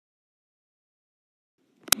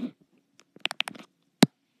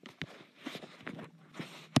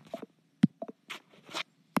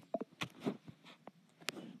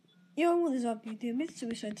Yo, what is up YouTube? It's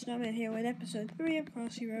Suicide Snowman here with episode 3 of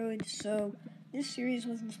Crossy Road. So, this series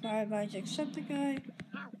was inspired by Jacksepticeye,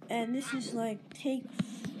 and this is like take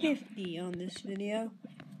 50 on this video,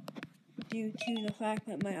 due to the fact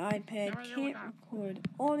that my iPad can't record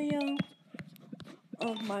audio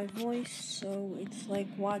of my voice, so it's like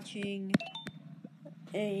watching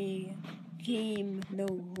a game, no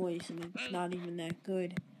voice, and it's not even that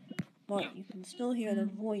good, but you can still hear the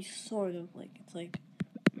voice, sort of,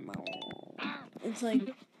 it's like,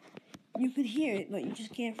 you could hear it, but you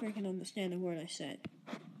just can't freaking understand a word I said.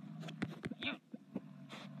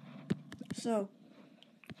 So,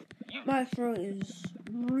 my throat is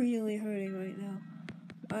really hurting right now.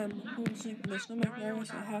 I'm homesick with a stomach virus.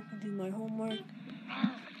 I have to do my homework,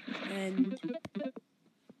 and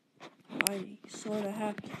I sort of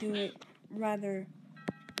have to do it rather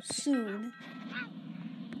soon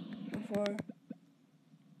before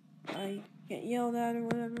I get yelled at or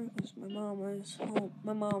whatever, because my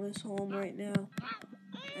mom is home right now,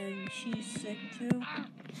 and she's sick too.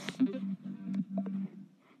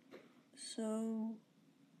 So,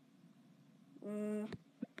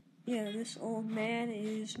 yeah, this old man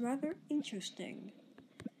is rather interesting.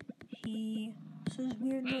 He says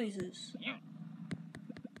weird noises.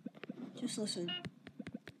 Just listen.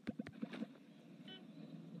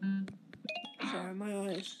 Sorry, my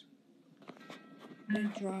eyes,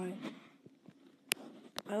 they're dry.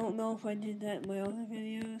 I don't know if I did that in my other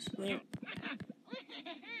videos, but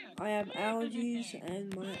I have allergies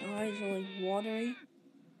and my eyes are like watery.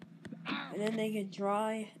 And then they get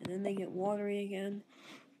dry, and then they get watery again.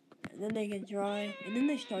 And then they get dry, and then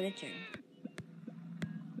they start itching.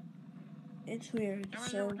 It's weird,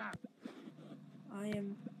 so I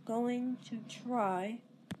am going to try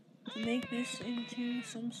to make this into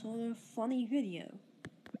some sort of funny video,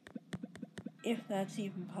 if that's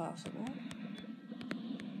even possible.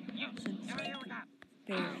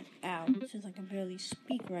 Since I can barely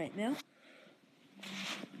speak right now.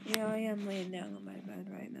 Yeah, I am laying down on my bed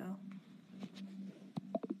right now.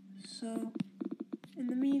 So, in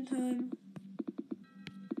the meantime,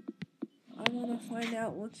 I want to find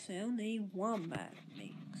out what sound a wombat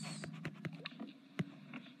makes.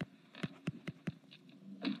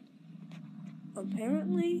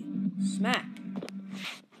 Apparently, smack.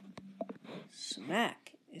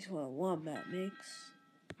 Smack is what a wombat makes.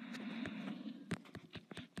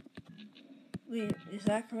 Wait, is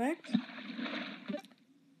that correct?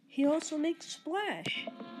 He also makes splash.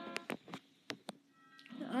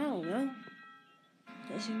 I don't know.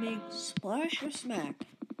 Does he make splash or smack?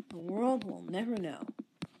 The world will never know.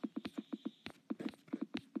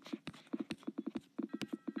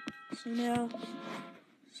 So now,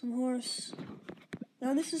 some horse.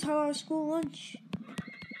 Now this is how our school lunch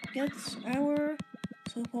gets our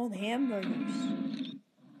so-called hamburgers.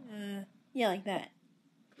 Yeah, like that.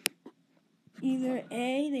 Either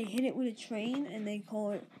A, they hit it with a train and they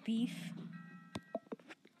call it beef.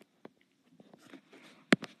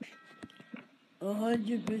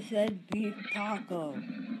 100% beef taco.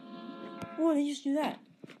 Or they just do that.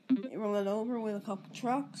 They roll it over with a couple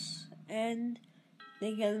trucks, and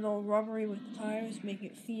they get it all rubbery with the tires, make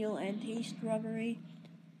it feel and taste rubbery,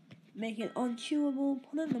 make it unchewable,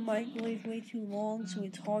 put it in the microwave way too long so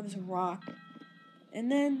it's hard as a rock,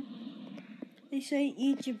 and then they say,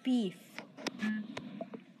 eat your beef.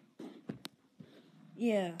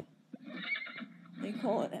 Yeah. They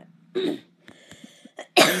call it that.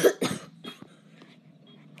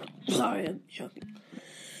 Sorry, I'm choking.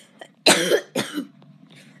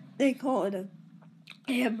 They call it a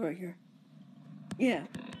hamburger. Yeah.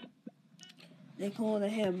 They call it a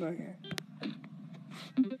hamburger.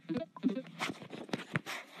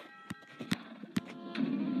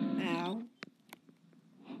 Ow.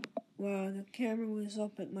 Wow, the camera was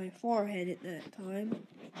up at my forehead at that time.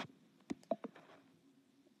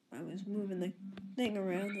 I was moving the thing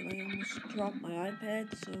around and I almost dropped my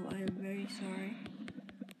iPad, so I am very sorry.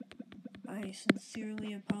 I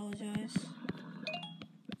sincerely apologize.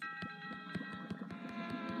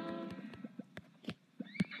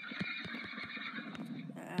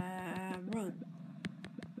 Run.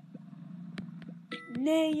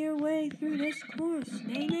 Neigh your way through this course,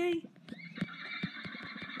 Neigh.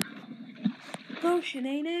 Go,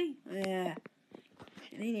 Shanae. Yeah.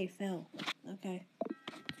 Shanae fell. Okay.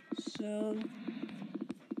 So,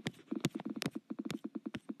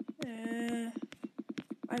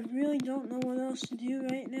 I really don't know what else to do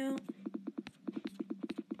right now,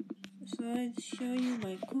 besides show you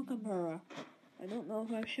my kookaburra. I don't know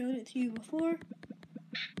if I've showed it to you before,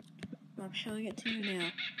 but I'm showing it to you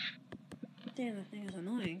now. Damn, that thing is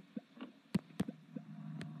annoying.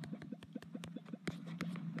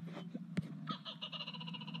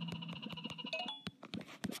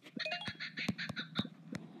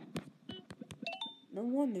 No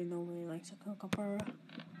wonder nobody likes a kookaburra.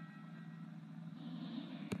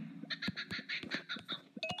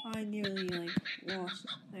 I nearly, lost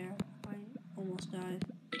there. I almost died.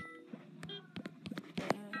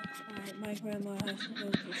 My grandma has to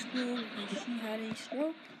go to school because she had a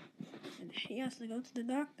stroke, and she has to go to the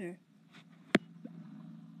doctor.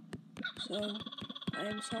 So, I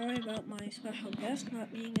am sorry about my special guest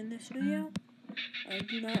not being in this video. I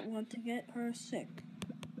do not want to get her sick.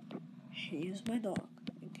 She is my dog.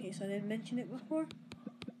 In case I didn't mention it before,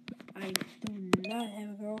 I do not have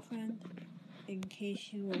a girlfriend. In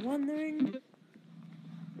case you were wondering,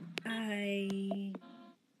 I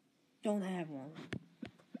don't have one.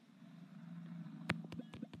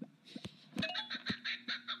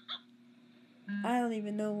 I don't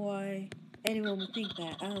even know why anyone would think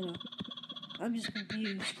that. I don't know. I'm just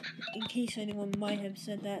confused. In case anyone might have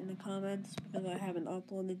said that in the comments, because I haven't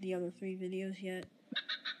uploaded the other 3 videos yet.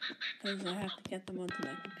 Because I have to get them onto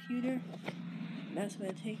my computer. And that's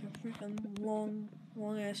going to take a freaking long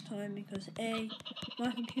ass time because A,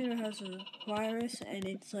 my computer has a virus and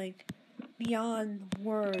it's beyond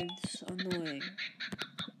words annoying.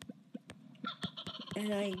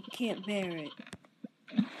 And I can't bear it.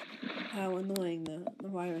 How annoying the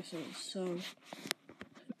virus is. So,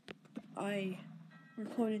 I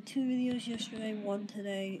recorded 2 videos yesterday, 1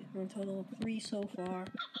 today, for a total of 3 so far.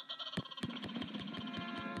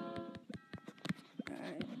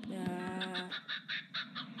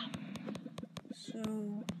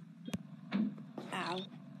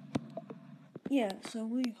 Yeah, so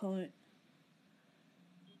what do you call it?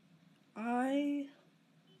 I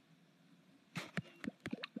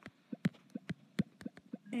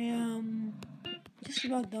am just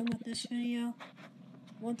about done with this video.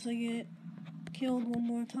 Once I get killed one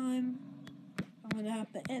more time, I'm gonna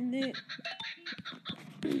have to end it.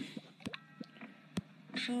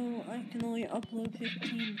 So I can only upload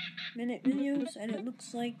 15-minute videos, and it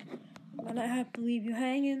looks like I'm gonna have to leave you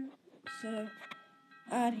hanging. So,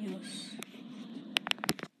 adios.